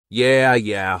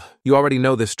Yeah, you already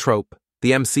know this trope.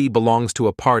 The MC belongs to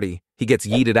a party, he gets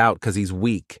yeeted out because he's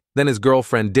weak. Then his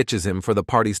girlfriend ditches him for the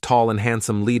party's tall and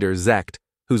handsome leader, Zekt,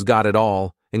 who's got it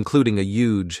all, including a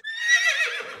huge...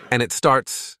 And it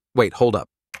starts... Wait, hold up.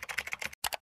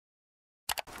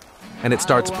 And it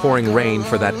starts pouring rain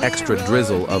for that extra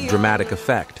drizzle of dramatic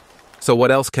effect. So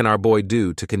what else can our boy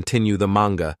do to continue the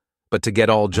manga but to get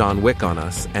all John Wick on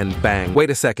us and bang? Wait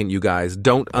a second, you guys,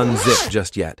 don't unzip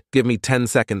just yet. Give me 10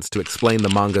 seconds to explain the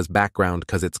manga's background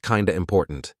because it's kinda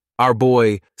important. Our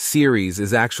boy, Ceres,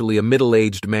 is actually a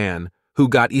middle-aged man who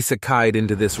got isekai'd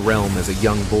into this realm as a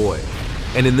young boy.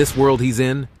 And in this world he's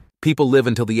in, people live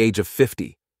until the age of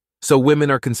 50. So women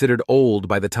are considered old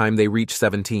by the time they reach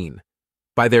 17.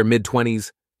 By their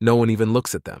mid-20s, no one even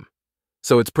looks at them.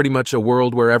 So it's pretty much a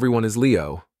world where everyone is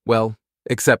Leo. Well,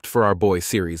 except for our boy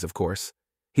Ceres, of course.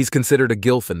 He's considered a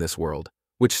gilf in this world,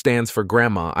 which stands for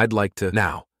Grandma I'd like to...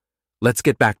 Now, let's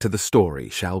get back to the story,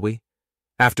 shall we?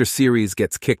 After Ceres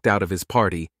gets kicked out of his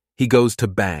party, he goes to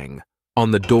bang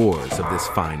on the doors of this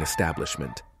fine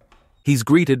establishment. He's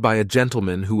greeted by a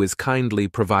gentleman who is kindly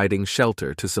providing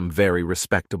shelter to some very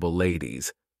respectable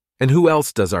ladies. And who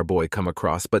else does our boy come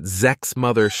across but Zekt's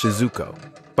mother, Shizuko?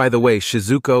 By the way,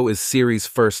 Shizuko is Ceres'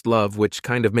 first love, which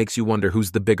kind of makes you wonder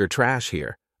who's the bigger trash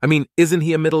here. I mean, isn't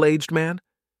he a middle-aged man?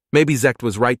 Maybe Zekt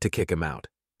was right to kick him out.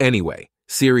 Anyway,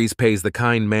 Ceres pays the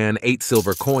kind man 8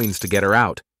 silver coins to get her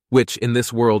out, which in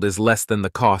this world is less than the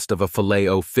cost of a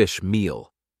filet-o-fish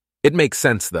meal. It makes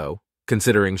sense, though,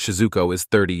 considering Shizuko is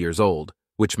 30 years old,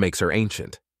 which makes her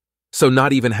ancient. So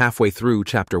not even halfway through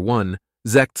Chapter 1,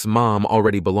 Zekt's mom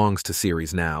already belongs to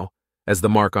Ceres now, as the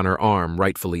mark on her arm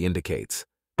rightfully indicates.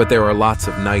 But there are lots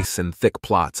of nice and thick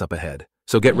plots up ahead,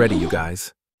 so get ready, you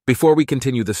guys. Before we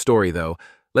continue the story, though,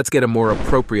 let's get a more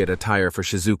appropriate attire for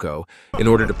Shizuko in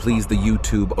order to please the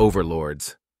YouTube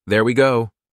overlords. There we go.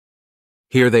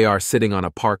 Here they are sitting on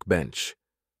a park bench.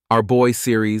 Our boy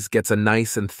Ceres gets a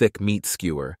nice and thick meat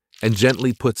skewer and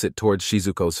gently puts it towards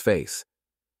Shizuko's face.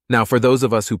 Now, for those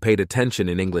of us who paid attention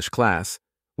in English class,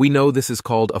 we know this is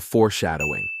called a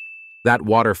foreshadowing. That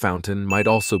water fountain might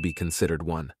also be considered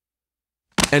one.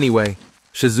 Anyway,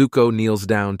 Shizuko kneels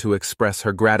down to express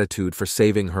her gratitude for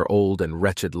saving her old and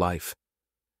wretched life.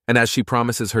 And as she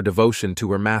promises her devotion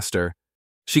to her master,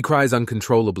 she cries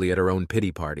uncontrollably at her own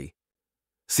pity party.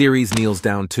 Ceres kneels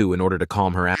down too in order to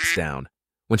calm her ass down.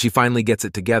 When she finally gets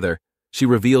it together, she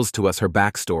reveals to us her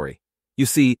backstory. You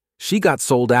see, she got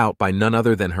sold out by none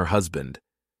other than her husband.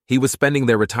 He was spending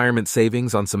their retirement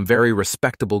savings on some very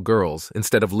respectable girls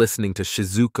instead of listening to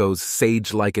Shizuko's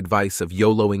sage-like advice of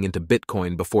YOLOing into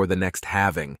Bitcoin before the next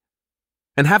halving.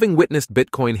 And having witnessed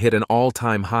Bitcoin hit an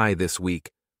all-time high this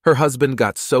week, her husband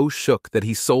got so shook that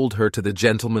he sold her to the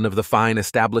gentleman of the fine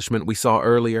establishment we saw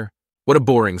earlier. What a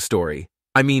boring story.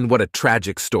 I mean, what a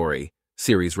tragic story,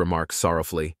 Ceres remarks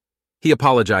sorrowfully. He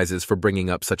apologizes for bringing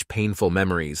up such painful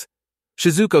memories.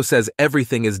 Shizuko says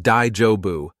everything is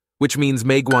Daijobu, which means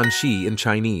Meiguanxi in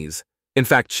Chinese. In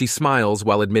fact, she smiles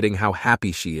while admitting how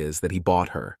happy she is that he bought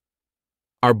her.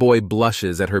 Our boy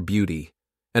blushes at her beauty,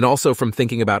 and also from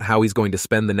thinking about how he's going to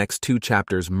spend the next 2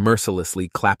 chapters mercilessly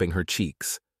clapping her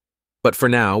cheeks. But for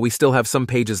now, we still have some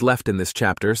pages left in this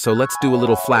chapter, so let's do a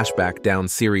little flashback down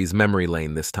Ceres' memory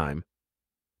lane this time.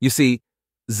 You see,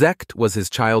 Zekt was his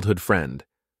childhood friend,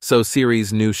 so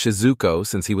Ceres knew Shizuko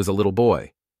since he was a little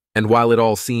boy. And while it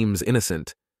all seems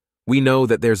innocent, we know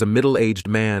that there's a middle-aged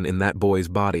man in that boy's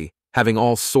body, having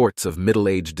all sorts of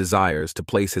middle-aged desires to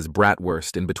place his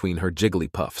bratwurst in between her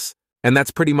jigglypuffs. And that's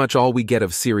pretty much all we get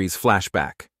of Ceres'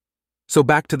 flashback. So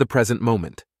back to the present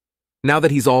moment. Now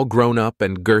that he's all grown up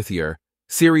and girthier,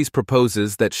 Ceres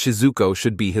proposes that Shizuko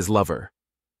should be his lover.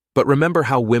 But remember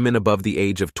how women above the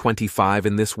age of 25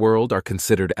 in this world are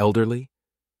considered elderly?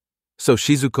 So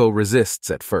Shizuko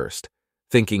resists at first,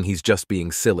 thinking he's just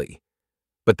being silly.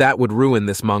 But that would ruin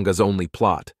this manga's only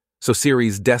plot, so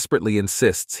Ceres desperately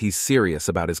insists he's serious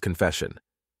about his confession.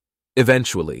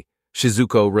 Eventually,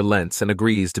 Shizuko relents and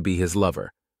agrees to be his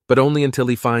lover, but only until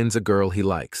he finds a girl he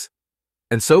likes.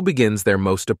 And so begins their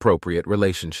most appropriate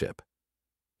relationship.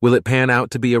 Will it pan out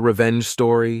to be a revenge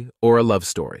story or a love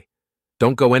story?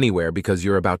 Don't go anywhere because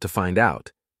you're about to find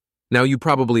out. Now, you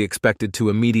probably expected to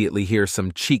immediately hear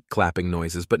some cheek-clapping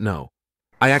noises, but no.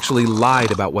 I actually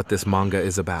lied about what this manga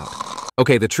is about.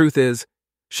 Okay, the truth is,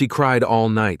 she cried all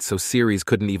night, so Ceres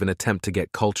couldn't even attempt to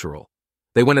get cultural.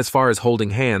 They went as far as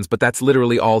holding hands, but that's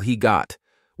literally all he got.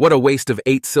 What a waste of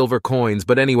 8 silver coins,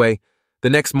 but anyway, the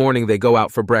next morning they go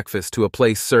out for breakfast to a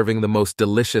place serving the most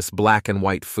delicious black and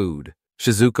white food.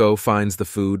 Shizuko finds the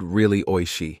food really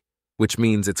oishi, which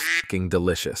means it's fucking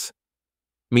delicious.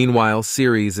 Meanwhile,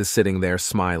 Ceres is sitting there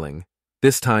smiling,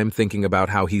 this time thinking about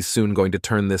how he's soon going to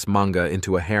turn this manga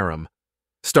into a harem,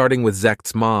 starting with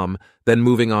Zekt's mom, then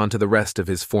moving on to the rest of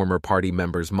his former party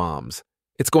members' moms.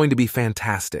 It's going to be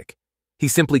fantastic. He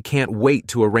simply can't wait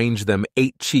to arrange them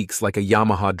 8 cheeks like a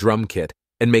Yamaha drum kit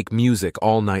and make music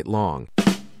all night long.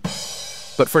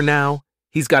 But for now,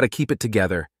 he's got to keep it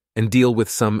together and deal with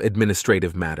some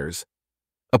administrative matters.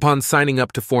 Upon signing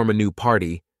up to form a new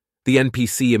party, the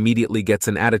NPC immediately gets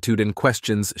an attitude and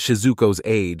questions Shizuko's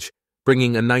age,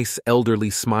 bringing a nice elderly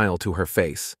smile to her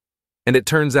face. And it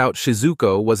turns out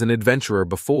Shizuko was an adventurer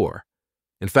before.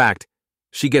 In fact,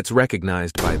 she gets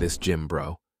recognized by this gym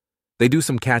bro. They do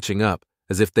some catching up,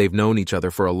 as if they've known each other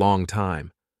for a long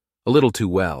time. A little too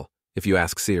well, if you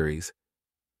ask Ceres.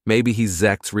 Maybe he's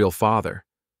Zekt's real father.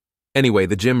 Anyway,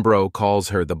 the gym bro calls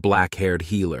her the black-haired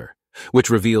healer, which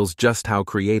reveals just how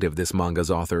creative this manga's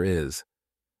author is.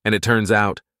 And it turns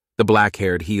out, the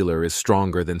black-haired healer is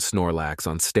stronger than Snorlax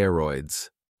on steroids.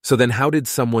 So then how did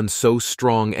someone so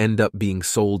strong end up being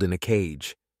sold in a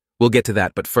cage? We'll get to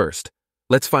that, but first,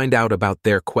 let's find out about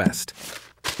their quest.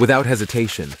 Without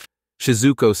hesitation,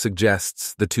 Shizuko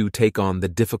suggests the two take on the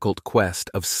difficult quest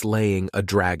of slaying a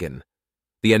dragon.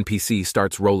 The NPC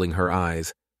starts rolling her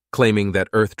eyes, claiming that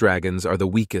earth dragons are the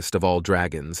weakest of all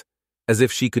dragons, as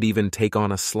if she could even take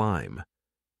on a slime.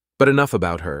 But enough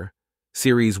about her.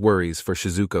 Ceres worries for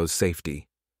Shizuko's safety,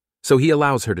 so he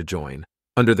allows her to join,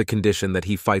 under the condition that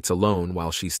he fights alone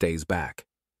while she stays back.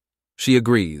 She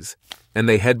agrees, and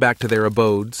they head back to their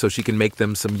abode so she can make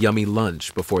them some yummy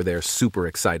lunch before their super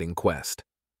exciting quest.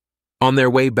 On their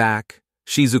way back,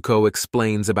 Shizuko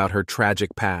explains about her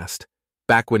tragic past,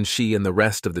 back when she and the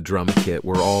rest of the drum kit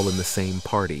were all in the same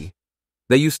party.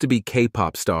 They used to be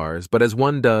K-pop stars, but as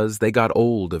one does, they got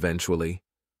old eventually.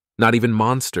 Not even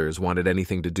monsters wanted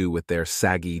anything to do with their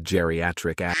saggy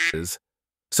geriatric asses,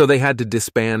 so they had to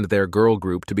disband their girl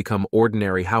group to become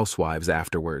ordinary housewives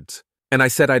afterwards. And I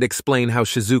said I'd explain how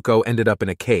Shizuko ended up in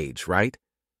a cage, right?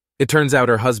 It turns out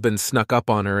her husband snuck up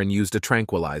on her and used a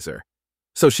tranquilizer.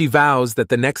 So she vows that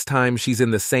the next time she's in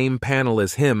the same panel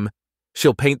as him,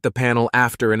 she'll paint the panel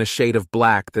after in a shade of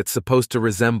black that's supposed to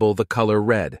resemble the color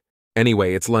red.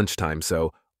 Anyway, it's lunchtime,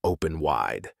 so open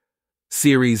wide.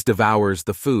 Ceres devours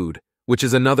the food, which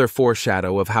is another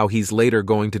foreshadow of how he's later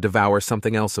going to devour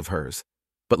something else of hers.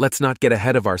 But let's not get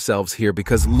ahead of ourselves here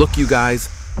because look, you guys,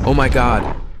 oh my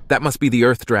god, that must be the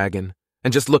Earth Dragon.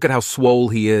 And just look at how swole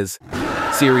he is.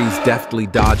 Ceres deftly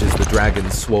dodges the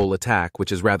dragon's swole attack,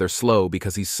 which is rather slow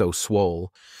because he's so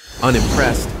swole.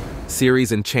 Unimpressed,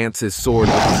 Ceres enchants his sword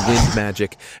with his wind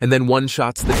magic and then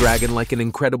one-shots the dragon like an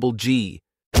incredible G.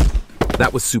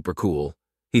 That was super cool,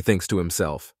 he thinks to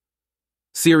himself.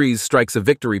 Ceres strikes a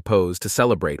victory pose to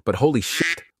celebrate, but holy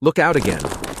shit, look out again.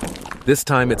 This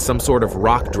time it's some sort of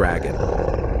rock dragon.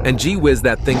 And gee whiz,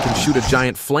 that thing can shoot a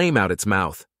giant flame out its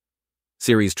mouth.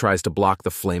 Ceres tries to block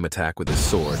the flame attack with his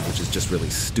sword, which is just really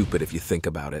stupid if you think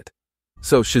about it.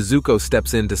 So Shizuko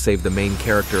steps in to save the main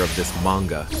character of this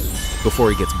manga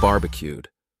before he gets barbecued.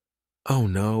 Oh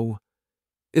no,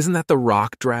 isn't that the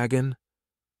rock dragon?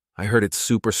 I heard it's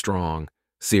super strong,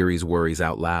 Ceres worries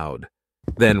out loud.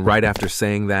 Then, right after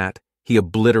saying that, he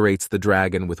obliterates the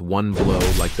dragon with one blow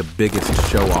like the biggest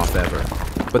show-off ever.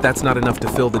 But that's not enough to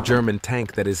fill the German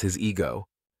tank that is his ego.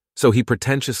 So he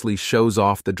pretentiously shows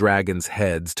off the dragon's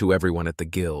heads to everyone at the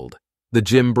guild. The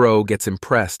gym bro gets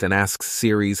impressed and asks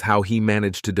Ceres how he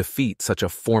managed to defeat such a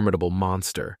formidable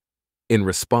monster. In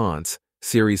response,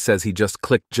 Ceres says he just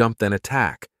clicked jump then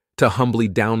attack to humbly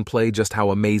downplay just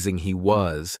how amazing he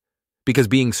was. Because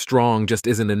being strong just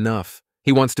isn't enough.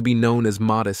 He wants to be known as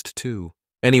modest, too.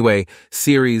 Anyway,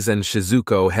 Ceres and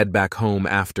Shizuko head back home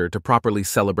after to properly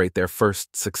celebrate their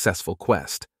first successful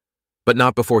quest. But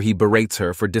not before he berates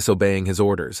her for disobeying his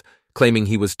orders, claiming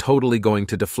he was totally going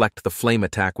to deflect the flame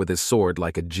attack with his sword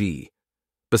like a G.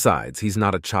 Besides, he's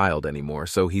not a child anymore,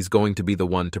 so he's going to be the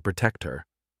one to protect her.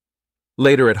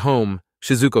 Later at home,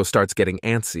 Shizuko starts getting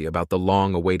antsy about the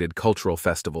long-awaited cultural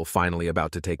festival finally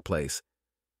about to take place.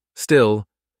 Still,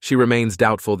 she remains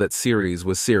doubtful that Ceres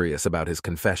was serious about his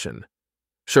confession.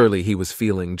 Surely he was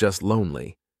feeling just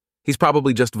lonely. He's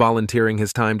probably just volunteering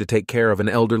his time to take care of an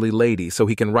elderly lady so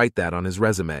he can write that on his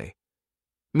resume.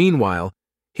 Meanwhile,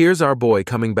 here's our boy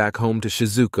coming back home to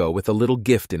Shizuko with a little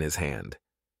gift in his hand.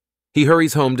 He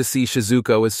hurries home to see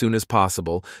Shizuko as soon as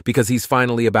possible because he's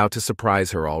finally about to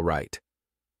surprise her all right.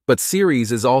 But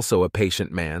Ceres is also a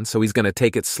patient man, so he's going to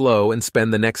take it slow and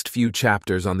spend the next few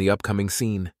chapters on the upcoming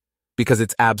scene, because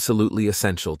it's absolutely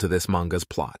essential to this manga's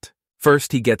plot.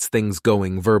 First, he gets things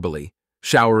going verbally,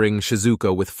 showering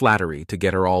Shizuko with flattery to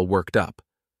get her all worked up.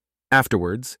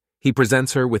 Afterwards, He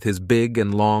presents her with his big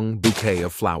and long bouquet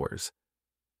of flowers.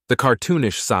 The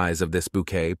cartoonish size of this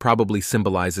bouquet probably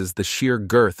symbolizes the sheer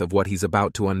girth of what he's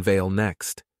about to unveil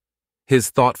next. His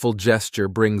thoughtful gesture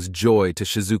brings joy to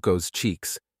Shizuko's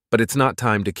cheeks, but it's not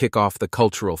time to kick off the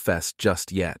cultural fest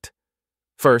just yet.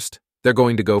 First, they're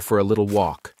going to go for a little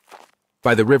walk.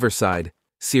 By the riverside,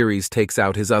 Ceres takes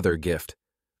out his other gift,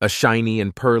 a shiny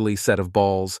and pearly set of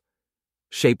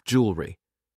balls-shaped jewelry.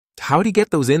 How'd he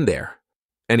get those in there?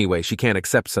 Anyway, she can't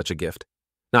accept such a gift.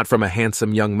 Not from a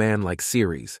handsome young man like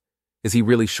Ceres. Is he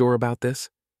really sure about this?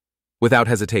 Without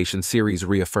hesitation, Ceres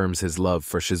reaffirms his love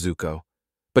for Shizuko.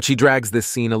 But she drags this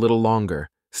scene a little longer,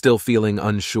 still feeling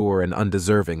unsure and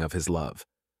undeserving of his love.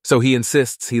 So he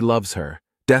insists he loves her,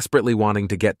 desperately wanting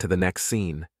to get to the next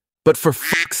scene. But for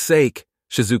fuck's sake,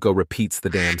 Shizuko repeats the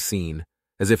damn scene,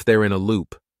 as if they're in a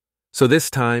loop. So this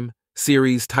time,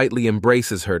 Ceres tightly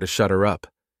embraces her to shut her up.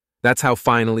 That's how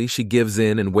finally she gives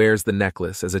in and wears the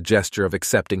necklace as a gesture of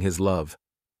accepting his love.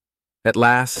 At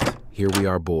last, here we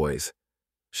are, boys.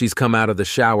 She's come out of the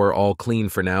shower all clean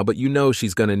for now, but you know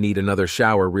she's gonna need another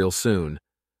shower real soon.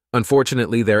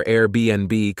 Unfortunately, their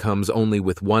Airbnb comes only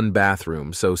with one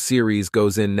bathroom, so Ceres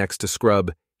goes in next to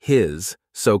scrub his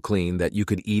so clean that you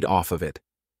could eat off of it.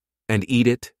 And eat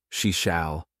it she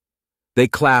shall. They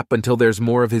clap until there's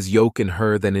more of his yolk in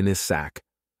her than in his sack.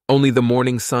 Only the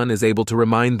morning sun is able to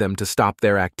remind them to stop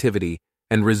their activity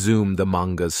and resume the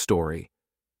manga's story.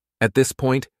 At this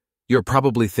point, you're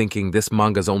probably thinking this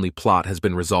manga's only plot has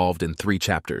been resolved in 3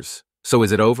 chapters. So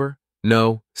is it over?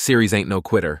 No, Ceres ain't no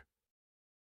quitter.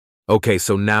 Okay,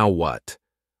 so now what?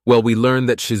 Well, we learn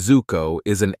that Shizuko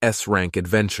is an S-rank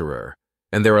adventurer,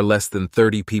 and there are less than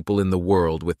 30 people in the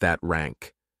world with that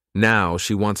rank. Now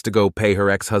she wants to go pay her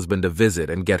ex-husband a visit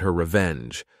and get her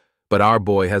revenge. But our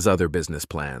boy has other business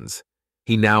plans.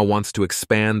 He now wants to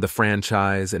expand the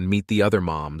franchise and meet the other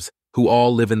moms, who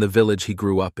all live in the village he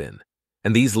grew up in.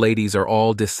 And these ladies are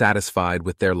all dissatisfied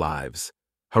with their lives.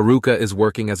 Haruka is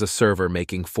working as a server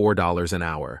making $4 an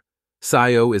hour.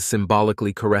 Sayo is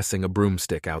symbolically caressing a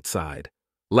broomstick outside.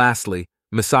 Lastly,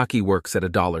 Misaki works at a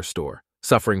dollar store,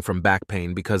 suffering from back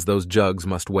pain because those jugs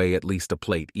must weigh at least a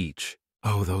plate each.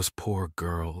 Oh, those poor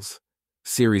girls.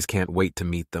 Ceres can't wait to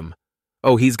meet them.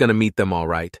 Oh, he's gonna meet them all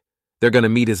right. They're gonna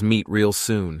meet his meat real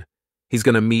soon. He's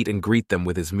gonna meet and greet them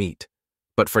with his meat.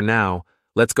 But for now,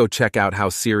 let's go check out how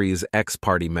Ceres'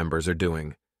 ex-party members are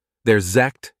doing. There's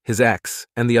Zect, his ex,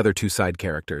 and the other 2 side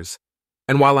characters.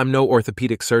 And while I'm no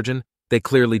orthopedic surgeon, they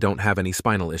clearly don't have any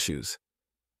spinal issues.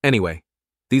 Anyway,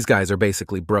 these guys are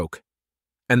basically broke.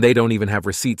 And they don't even have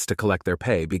receipts to collect their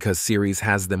pay because Ceres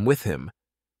has them with him.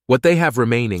 What they have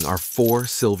remaining are 4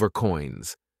 silver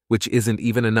coins, which isn't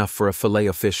even enough for a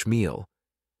filet-o-fish meal.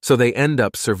 So they end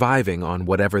up surviving on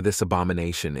whatever this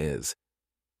abomination is.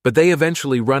 But they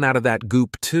eventually run out of that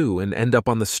goop too and end up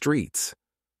on the streets.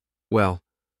 Well,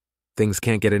 things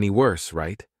can't get any worse,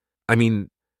 right? I mean,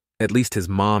 at least his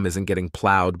mom isn't getting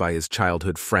plowed by his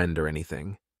childhood friend or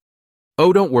anything.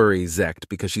 Oh, don't worry, Zect,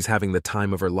 because she's having the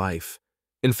time of her life.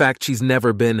 In fact, she's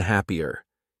never been happier.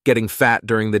 Getting fat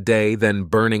during the day, then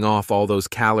burning off all those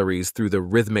calories through the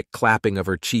rhythmic clapping of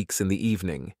her cheeks in the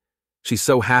evening. She's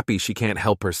so happy she can't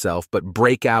help herself but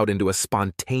break out into a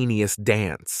spontaneous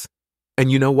dance.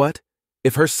 And you know what?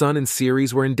 If her son and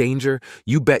Ceres were in danger,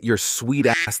 you bet your sweet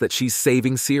ass that she's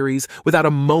saving Ceres without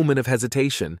a moment of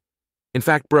hesitation. In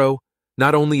fact, bro,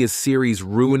 not only is Ceres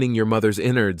ruining your mother's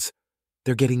innards,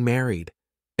 they're getting married.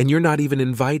 And you're not even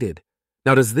invited.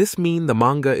 Now, does this mean the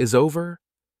manga is over?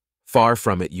 Far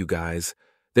from it, you guys.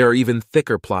 There are even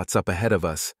thicker plots up ahead of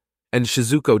us, and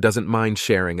Shizuko doesn't mind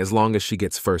sharing as long as she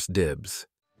gets first dibs.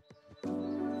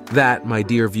 That, my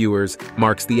dear viewers,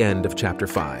 marks the end of Chapter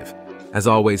 5. As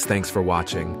always, thanks for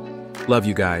watching. Love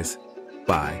you guys.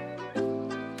 Bye.